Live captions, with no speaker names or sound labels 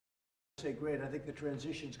say great. I think the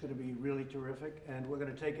transition's going to be really terrific, and we're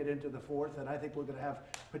going to take it into the fourth, and I think we're going to have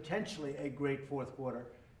potentially a great fourth quarter.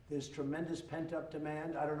 There's tremendous pent-up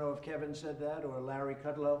demand. I don't know if Kevin said that or Larry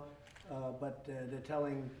Kudlow, but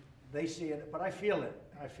they see it, but I feel it.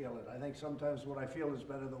 I feel it. I think sometimes what I feel is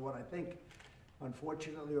better than what I think,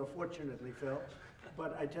 unfortunately or fortunately, Phil.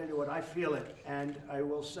 But I tell you what, I feel it, and I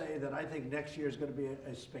will say that I think next year is going to be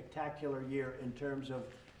a spectacular year in terms of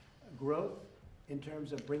growth, in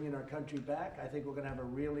terms of bringing our country back. I think we're going to have a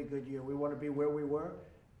really good year. We want to be where we were,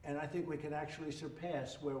 and I think we can actually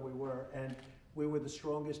surpass where we were. And we were the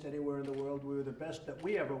strongest anywhere in the world. We were the best that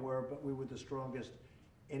we ever were, but we were the strongest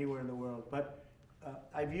anywhere in the world. But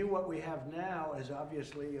I view what we have now as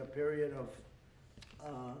obviously a period of,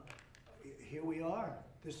 here we are.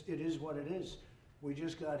 It is what it is. We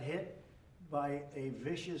just got hit by a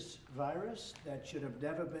vicious virus that should have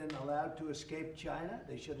never been allowed to escape China.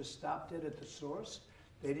 They should have stopped it at the source.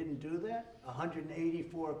 They didn't do that.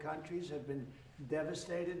 184 countries have been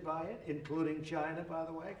devastated by it, including China, by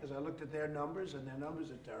the way, because I looked at their numbers, and their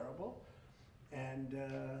numbers are terrible. And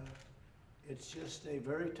it's just a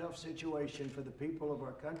very tough situation for the people of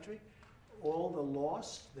our country. All the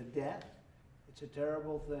loss, the death, it's a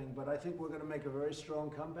terrible thing. But I think we're going to make a very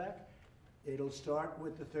strong comeback. It'll start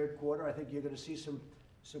with the third quarter. I think you're going to see some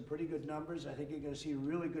pretty good numbers. I think you're going to see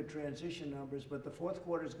really good transition numbers. But the fourth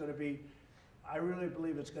quarter is going to be, I really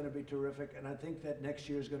believe it's going to be terrific. And I think that next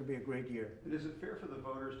year is going to be a great year. And is it fair for the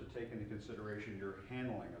voters to take into consideration your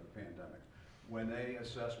handling of the pandemic when they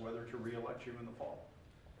assess whether to re-elect you in the fall?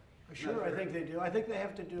 Sure, I think they do. I think they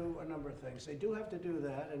have to do a number of things. They do have to do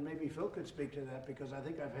that, and maybe Phil could speak to that, because I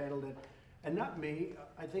think I've handled it. And not me.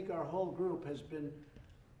 I think our whole group has been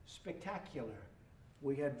spectacular.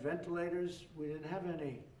 We had ventilators. We didn't have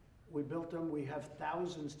any. We built them. We have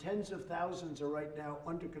thousands, tens of thousands are right now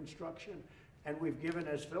under construction. And we've given,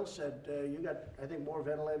 as Phil said, you got, I think, more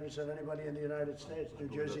ventilators than anybody in the United States. New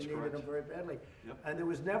Jersey needed them very badly. Yep. And there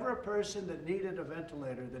was never a person that needed a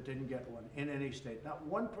ventilator that didn't get one in any state. Not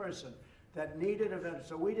one person that needed a ventilator.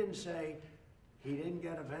 So we didn't say he didn't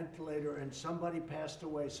get a ventilator and somebody passed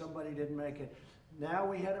away, somebody didn't make it. Now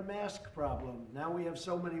we had a mask problem. Now we have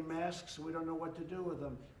so many masks, we don't know what to do with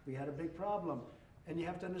them. We had a big problem. And you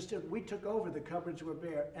have to understand, we took over, the cupboards were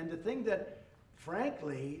bare. And the thing that,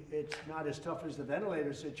 frankly, it's not as tough as the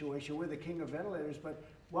ventilator situation. We're the king of ventilators, but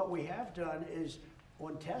what we have done is,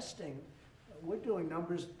 on testing, we're doing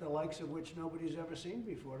numbers the likes of which nobody's ever seen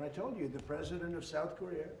before. And I told you, the president of South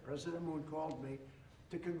Korea, President Moon, called me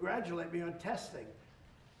to congratulate me on testing.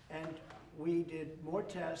 And we did more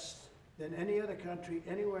tests than any other country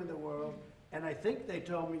anywhere in the world. And I think they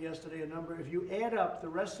told me yesterday a number, if you add up the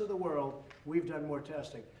rest of the world, we've done more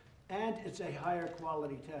testing. And it's a higher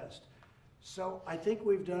quality test. So I think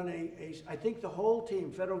we've done I think the whole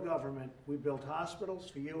team, federal government, we built hospitals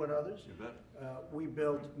for you and others. You bet. We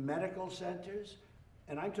built medical centers,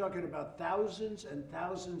 and I'm talking about thousands and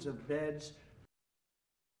thousands of beds.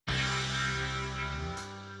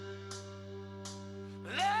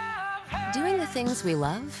 Doing the things we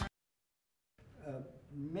love?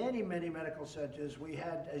 Many, many medical centers. We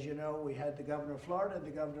had, as you know, we had the governor of Florida and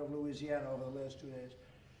the governor of Louisiana over the last 2 days.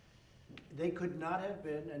 They could not have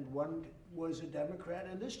been, and one was a Democrat,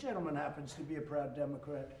 and this gentleman happens to be a proud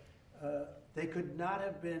Democrat. They could not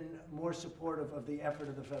have been more supportive of the effort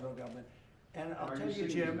of the federal government. And I'll tell you,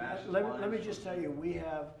 Jim, let me just tell you,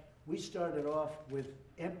 we started off with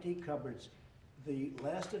empty cupboards. The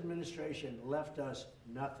last administration left us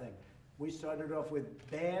nothing. We started off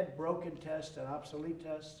with bad, broken tests and obsolete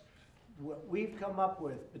tests. What we've come up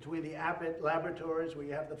with, between the Abbott laboratories, where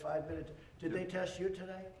you have the 5-minute, did they test you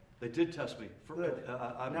today? They did test me. Good.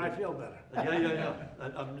 Now I feel better. Yeah.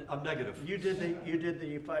 I'm negative. You did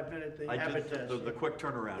the 5-minute, the Abbott test. The quick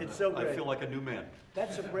turnaround. It's so great. I feel like a new man.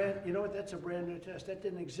 That's a brand, you know what, that's a brand new test. That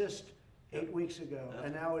didn't exist 8 weeks ago,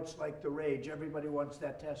 and now it's like the rage. Everybody wants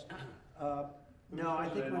that test. No,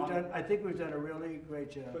 I think we've done a really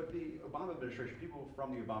great job. But the Obama administration, people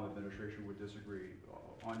from the Obama administration would disagree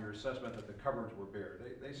on your assessment that the cupboards were bare.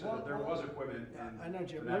 They said that there was equipment in I know,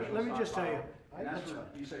 Jim. the national Let me just tell you. And that's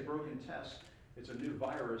what you say, broken tests. It's a new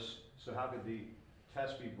virus, so how could the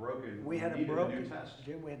test be broken? We had a new test.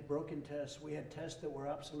 Jim, we had broken tests. We had tests that were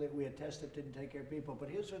obsolete. We had tests that didn't take care of people. But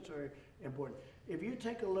here's what's very important. If you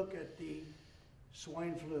take a look at the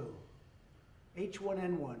swine flu,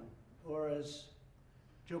 H1N1, or as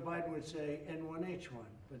Joe Biden would say, N1H1,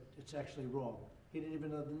 but it's actually wrong. He didn't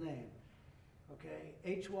even know the name. Okay,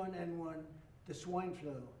 H1N1, the swine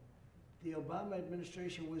flu. The Obama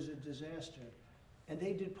administration was a disaster. And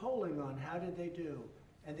they did polling on how did they do.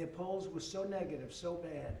 And their polls were so negative, so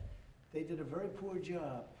bad. They did a very poor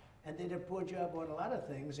job. And they did a poor job on a lot of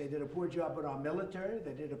things. They did a poor job on our military.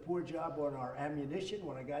 They did a poor job on our ammunition.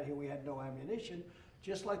 When I got here, we had no ammunition.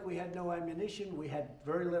 Just like we had no ammunition, we had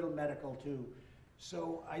very little medical too.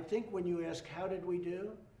 So I think when you ask, how did we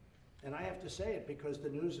do? And I have to say it because the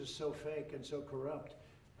news is so fake and so corrupt.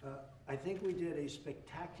 I think we did a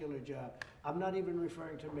spectacular job. I'm not even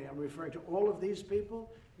referring to me. I'm referring to all of these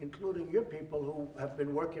people, including your people who have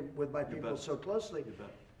been working with my people so closely. You bet.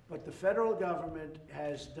 But the federal government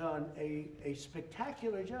has done a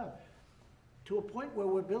spectacular job to a point where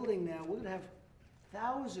we're building now, we're going to have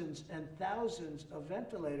thousands and thousands of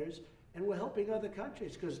ventilators, and we're helping other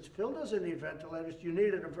countries because Phil doesn't need ventilators. You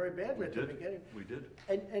needed them very badly at the beginning. We did.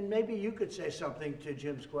 And maybe you could say something to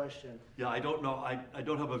Jim's question. Yeah, I don't know. I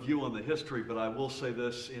don't have a view on the history, but I will say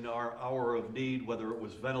this: in our hour of need, whether it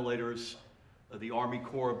was ventilators, the Army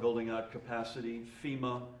Corps building out capacity,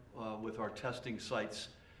 FEMA with our testing sites.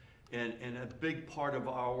 And a big part of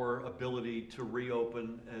our ability to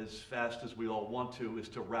reopen as fast as we all want to is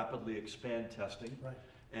to rapidly expand testing. Right.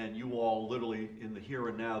 And you all literally in the here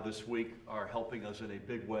and now this week are helping us in a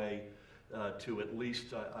big way to at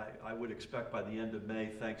least, I would expect by the end of May,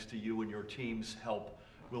 thanks to you and your team's help,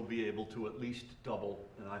 we'll be able to at least double,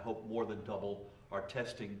 and I hope more than double, our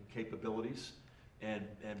testing capabilities. And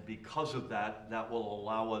because of that, that will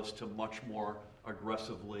allow us to much more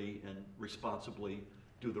aggressively and responsibly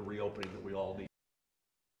do the reopening that we all need.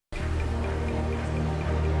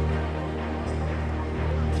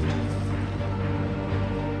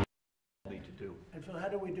 To do. And Phil, how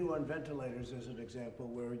do we do on ventilators as an example,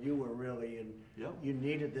 where you were really and you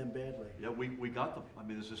needed them badly? Yeah, we got them. I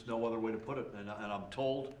mean, there's just no other way to put it. And I'm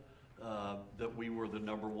told that we were the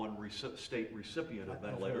 #1 state recipient of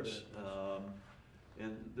ventilators.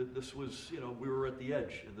 And this was, you know, we were at the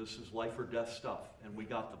edge, and this is life or death stuff, and we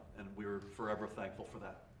got them, and we're forever thankful for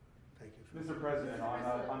that. Thank you, Mr. President,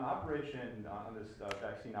 on this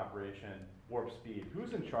vaccine operation, Warp Speed,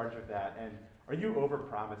 who's in charge of that? And are you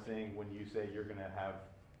over-promising when you say you're going to have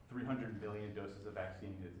 300 million doses of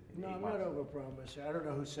vaccine in 8 months? No, I'm not over-promising. I don't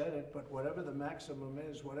know who said it, but whatever the maximum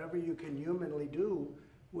is, whatever you can humanly do,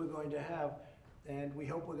 we're going to have. And we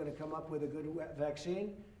hope we're going to come up with a good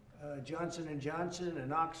vaccine. Johnson & Johnson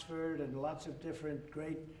and Oxford and lots of different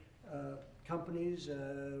great companies,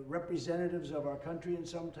 representatives of our country in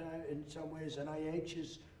some ways. NIH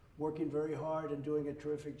is working very hard and doing a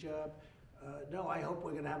terrific job. No, I hope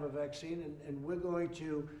we're going to have a vaccine, and we're going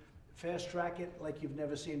to fast track it like you've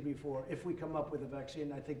never seen before. If we come up with a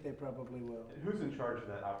vaccine, I think they probably will. And who's in charge of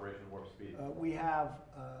that Operation Warp Speed? We have,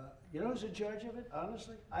 you know who's in charge of it,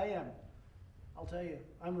 honestly? I am. I'll tell you,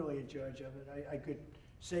 I'm really in charge of it. I could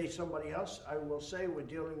say somebody else. I will say we're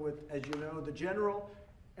dealing with, as you know, the General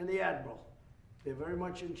and the Admiral. They're very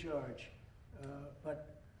much in charge.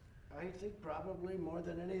 But I think probably more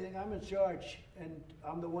than anything, I'm in charge, and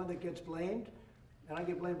I'm the one that gets blamed, and I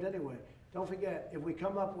get blamed anyway. Don't forget, if we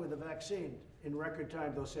come up with a vaccine in record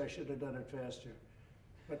time, they'll say I should have done it faster.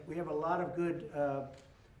 But we have a lot of good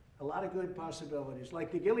possibilities.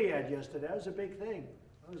 Like the Gilead yesterday, that was a big thing.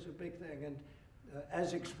 That was a big thing, and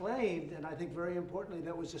as explained, and I think very importantly,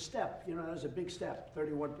 that was a step. You know, that was a big step,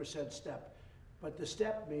 31% step. But the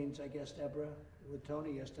step means, I guess, Deborah, what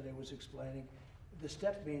Tony yesterday was explaining, the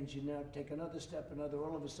step means you now take another step,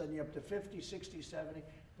 all of a sudden you're up to 50, 60, 70,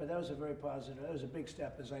 but that was a very positive, that was a big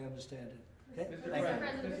step as I understand it. Okay? Mr.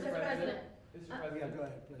 President. Yeah, go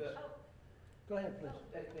ahead, please. Go ahead,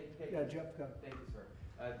 please. Yeah, Jeff, go. Thank you,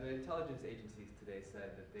 sir. The intelligence agencies today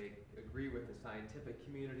said that they agree with the scientific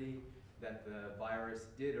community that the virus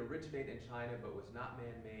did originate in China but was not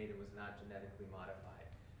man-made and was not genetically modified.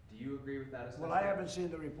 Do you agree with that assessment? Well, I haven't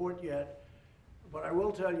seen the report yet, but I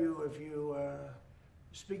will tell you, if you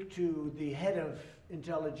speak to the head of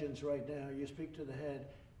intelligence right now, you speak to the head,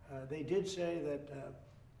 they did say that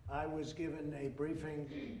I was given a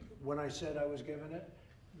briefing when I said I was given it,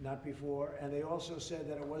 not before, and they also said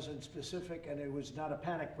that it wasn't specific and it was not a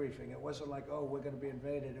panic briefing. It wasn't like, oh, we're going to be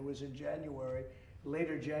invaded. It was in January,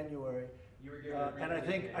 later January. You were given and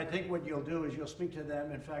I think what you'll do is you'll speak to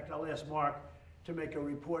them. In fact, I'll ask Mark to make a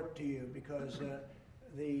report to you, because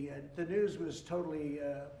the news was totally,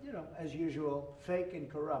 you know, as usual, fake and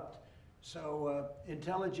corrupt. So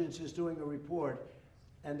intelligence is doing a report,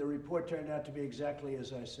 and the report turned out to be exactly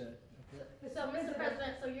as I said. Okay? So, Mr.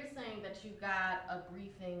 President, so you're saying that you got a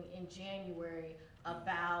briefing in January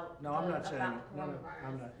about No, I'm not saying about it. No, coronavirus?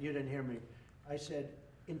 I'm not. You didn't hear me. I said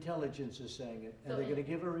intelligence is saying it, and So they're going to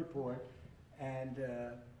give a report, and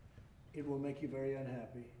it will make you very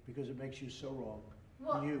unhappy because it makes you so wrong.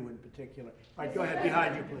 Well, You in particular. All right, go ahead.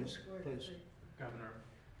 Behind you, please. Please. Governor,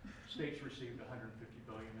 states received $150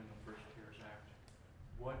 billion in the first CARES Act.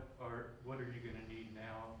 what are you gonna need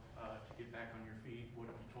now to get back on your feet? What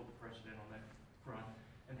have you told the president on that front?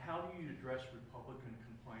 And how do you address Republican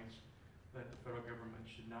complaints that the federal government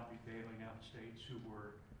should not be bailing out states who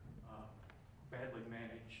were badly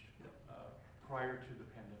managed prior to the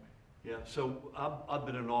pandemic? Yeah, so I've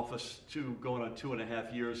been in office going on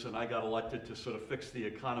 2.5 years, and I got elected to sort of fix the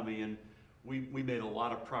economy, and we made a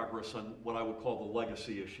lot of progress on what I would call the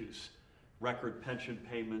legacy issues. Record pension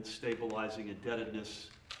payments, stabilizing indebtedness,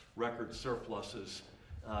 record surpluses,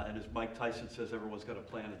 and as Mike Tyson says, everyone's got a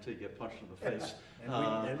plan until you get punched in the face.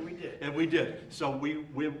 And we did. And we did. So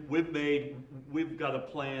we've got a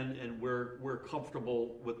plan, and we're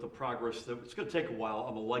comfortable with the progress. It's going to take a while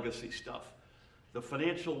on the legacy stuff. The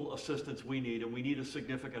financial assistance we need, and we need a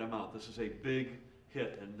significant amount. This is a big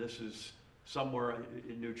hit, and this is somewhere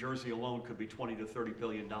in New Jersey alone could be $20 to $30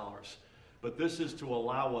 billion. But this is to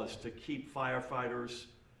allow us to keep firefighters,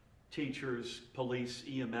 teachers, police,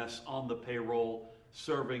 EMS on the payroll,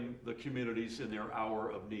 serving the communities in their hour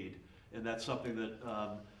of need. And that's something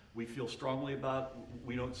that we feel strongly about.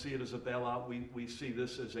 We don't see it as a bailout. We see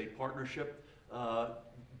this as a partnership,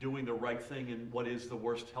 doing the right thing in what is the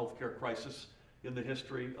worst healthcare crisis in the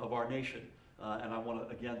history of our nation. And I want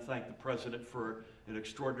to again thank the President for an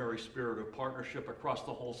extraordinary spirit of partnership across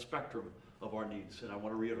the whole spectrum of our needs, and I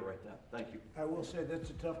want to reiterate that. Thank you. I will say that's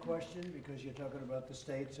a tough question because you're talking about the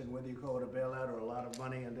states and whether you call it a bailout or a lot of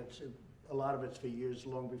money, and that's a lot of it's for years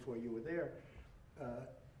long before you were there.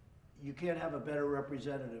 You can't have a better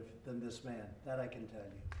representative than this man, that I can tell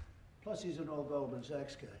you. Plus, he's an old Goldman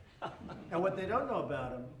Sachs guy. And what they don't know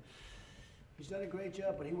about him, he's done a great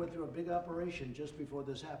job, but he went through a big operation just before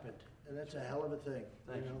this happened. And that's a hell of a thing.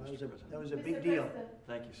 Thank you, Mr. President. That was a Mr. big deal. President,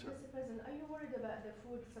 Thank you, sir. Mr. President, are you worried about the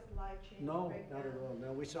food supply chain? No, breakdown, not at all.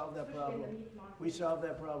 No, we solved that especially in problem. the meat market? We solved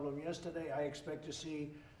that problem yesterday. I expect to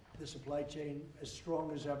see the supply chain as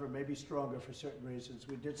strong as ever, maybe stronger for certain reasons.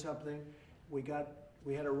 We did something. We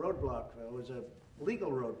had a roadblock. It was a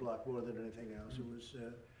legal roadblock more than anything else. It was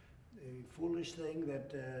a foolish thing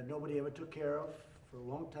that nobody ever took care of for a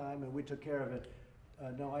long time, and we took care of it.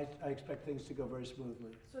 No, I expect things to go very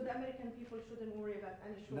smoothly. So the American people shouldn't worry about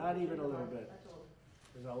any shortage? Not even a in the little market bit. at all?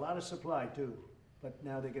 There's a lot of supply too, but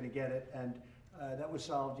now they're going to get it, and that was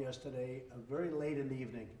solved yesterday, very late in the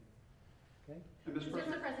evening. Okay? And Mr.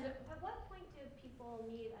 President? Mr. President, at what point do people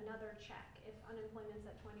need another check if unemployment's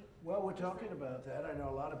at 20%? Well, we're talking about that. I know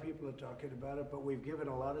a lot of people are talking about it, but we've given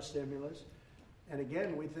a lot of stimulus. And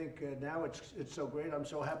again, we think now it's so great. I'm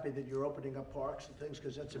so happy that you're opening up parks and things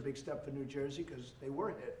because that's a big step for New Jersey because they were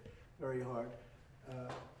hit very hard.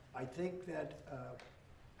 I think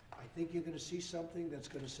you're going to see something that's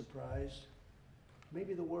going to surprise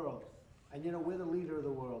maybe the world. And you know, we're the leader of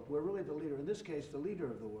the world. We're really the leader. In this case, the leader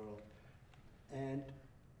of the world. And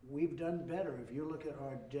we've done better. If you look at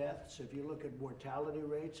our deaths, if you look at mortality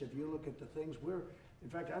rates, if you look at the things in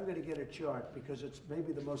fact, I'm going to get a chart because it's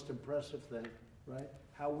maybe the most impressive thing, right?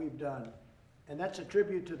 How we've done. And that's a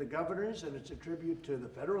tribute to the governors, and it's a tribute to the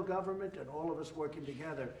federal government and all of us working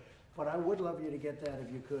together. But I would love you to get that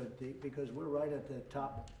if you could, because we're right at the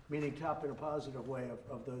top, meaning top in a positive way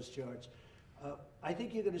of those charts. I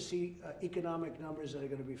think you're going to see economic numbers that are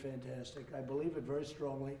going to be fantastic. I believe it very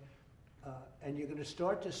strongly. And you're going to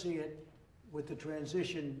start to see it with the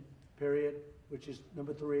transition period, which is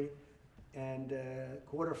number 3. And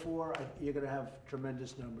quarter 4, you're going to have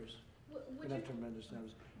tremendous numbers. You're going to have tremendous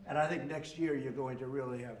numbers. And I think next year you're going to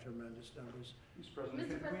really have tremendous numbers. Mr. President,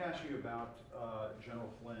 can we ask you about General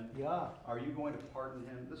Flynn? Yeah. Are you going to pardon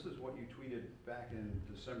him? This is what you tweeted back in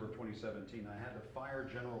December of 2017. I had to fire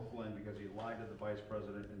General Flynn because he lied to the Vice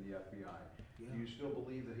President and the FBI. Yeah. Do you still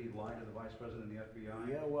believe that he lied to the Vice President and the FBI?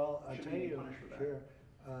 Yeah, well, I'll Should tell he be you, punished for that? sure.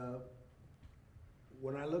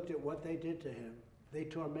 When I looked at what they did to him, they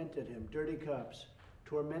tormented him. Dirty cops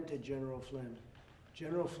tormented General Flynn.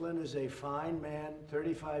 General Flynn is a fine man,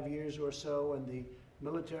 35 years or so in the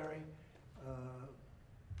military.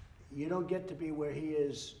 You don't get to be where he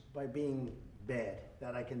is by being bad,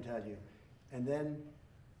 that I can tell you. And then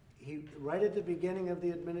right at the beginning of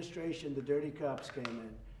the administration, the dirty cops came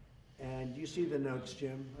in. And you see the notes,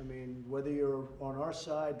 Jim. I mean, whether you're on our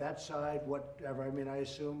side, that side, whatever. I mean, I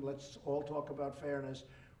assume, let's all talk about fairness.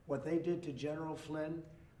 What they did to General Flynn,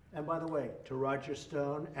 and by the way, to Roger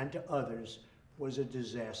Stone and to others, was a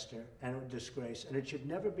disaster and a disgrace. And it should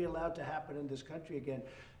never be allowed to happen in this country again.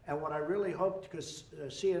 And what I really hoped, because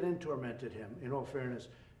CNN tormented him, in all fairness,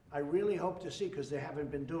 I really hope to see, because they haven't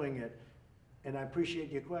been doing it, and I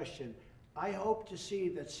appreciate your question, I hope to see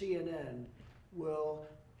that CNN will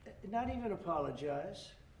not even apologize,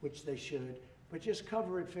 which they should, but just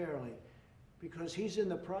cover it fairly. because he's in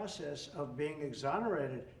the process of being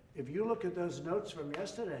exonerated. If you look at those notes from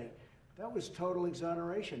yesterday, that was total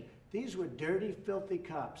exoneration. These were dirty, filthy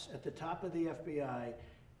cops at the top of the FBI,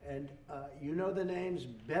 and you know the names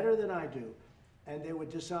better than I do, and they were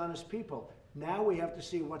dishonest people. Now we have to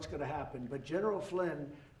see what's going to happen. But General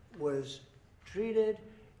Flynn was treated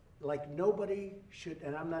like nobody should,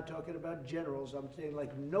 and I'm not talking about generals, I'm saying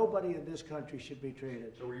like nobody in this country should be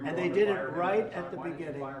treated. So were you And they willing to did it fire him right time? at the Why didn't you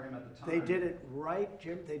beginning. fire him at the They time? did it right,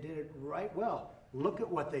 Jim, they did it right. Well, look at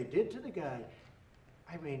what they did to the guy.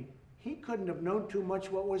 I mean, he couldn't have known too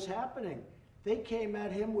much what was happening. They came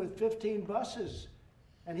at him with 15 buses,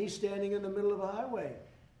 and he's standing in the middle of a highway.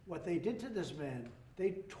 What they did to this man,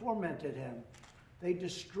 they tormented him. They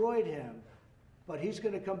destroyed him. But he's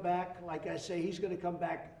going to come back, like I say, he's going to come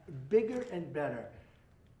back bigger and better.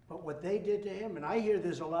 But what they did to him, and I hear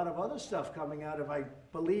there's a lot of other stuff coming out if I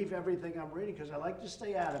believe everything I'm reading, because I like to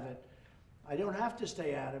stay out of it. I don't have to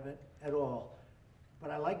stay out of it at all, but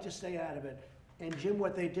I like to stay out of it. And Jim,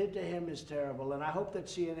 what they did to him is terrible, and I hope that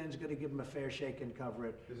CNN's going to give him a fair shake and cover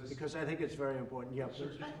it, because I think it's very important. Yeah, Sir,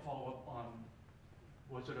 please. just to follow up on,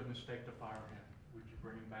 was it a mistake to fire him? Would you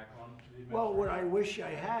bring him back on to the administration? Well, what I wish I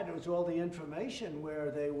had was all the information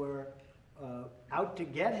where they were out to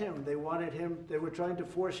get him. They wanted him, they were trying to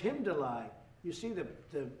force him to lie. You see the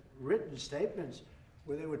written statements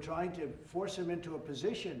where they were trying to force him into a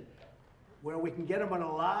position where we can get him on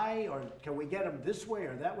a lie, or can we get him this way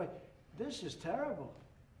or that way? This is terrible.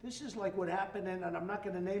 This is like what happened in, and I'm not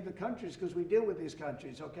going to name the countries because we deal with these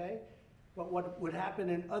countries, okay? But what would happen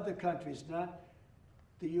in other countries, not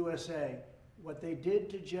the USA. What they did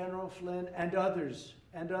to General Flynn and others,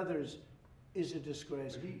 is a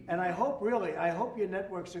disgrace. And I hope, really, I hope your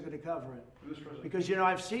networks are going to cover it. Because, you know,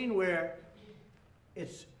 I've seen where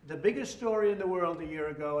it's the biggest story in the world a year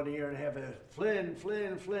ago and a year and a half, Flynn,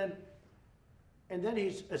 and then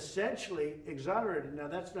he's essentially exonerated. Now,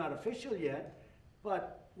 that's not official yet,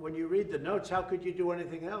 but when you read the notes, how could you do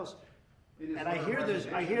anything else? And I hear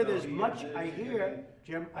there's much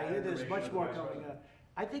more coming out.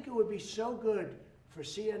 I think it would be so good for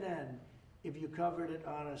CNN if you covered it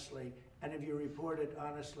honestly and if you reported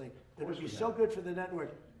honestly. It would be so good for the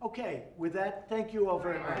network. Okay, with that, thank you all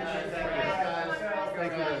very much.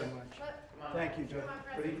 Thank you very much. Thank you, Joe.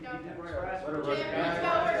 Jim, let's go.